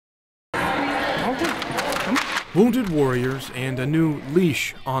Wounded warriors and a new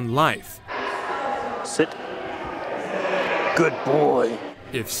leash on life. Sit. Good boy.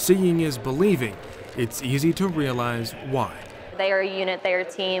 If seeing is believing, it's easy to realize why. They are a unit, they are a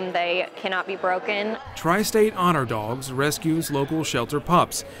team, they cannot be broken. Tri-State Honor Dogs rescues local shelter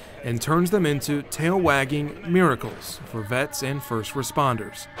pups and turns them into tail-wagging miracles for vets and first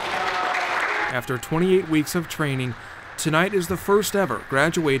responders. After 28 weeks of training, tonight is the first ever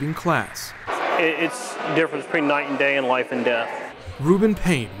graduating class. It's the difference between night and day and life and death. Reuben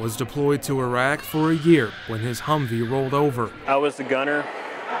Payne was deployed to Iraq for a year when his Humvee rolled over. I was the gunner,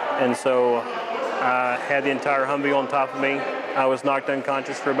 and so I had the entire Humvee on top of me. I was knocked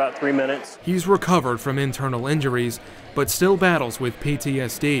unconscious for about 3 minutes. He's recovered from internal injuries, but still battles with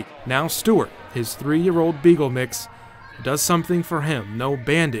PTSD. Now Stuart, his 3-year-old Beagle mix, does something for him no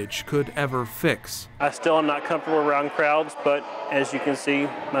bandage could ever fix. I still am not comfortable around crowds, but as you can see,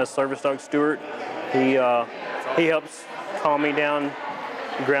 my service dog Stuart, he helps calm me down,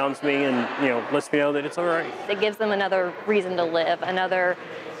 grounds me, and lets me know that it's all right. It gives them another reason to live, another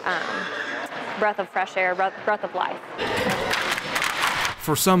breath of fresh air, breath of life.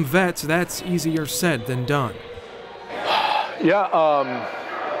 For some vets, that's easier said than done. Yeah,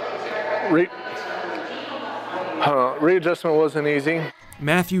 readjustment wasn't easy.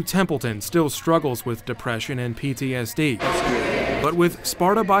 Matthew Templeton still struggles with depression and PTSD. But with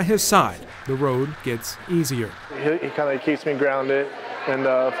Sparta by his side, the road gets easier. He kind of keeps me grounded and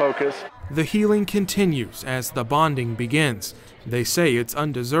focused. The healing continues as the bonding begins. They say it's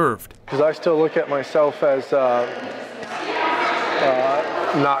undeserved. Because I still look at myself as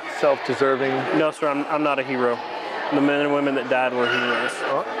not self-deserving. No, sir, I'm not a hero. The men and women that died were heroes.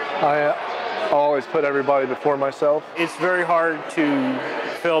 I always put everybody before myself. It's very hard to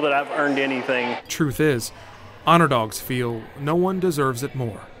feel that I've earned anything. Truth is, honor dogs feel no one deserves it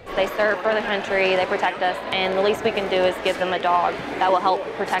more. They serve for the country, they protect us, and the least we can do is give them a dog that will help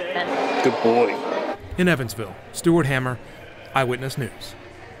protect them. Good boy. In Evansville, Stuart Hammer, Eyewitness News.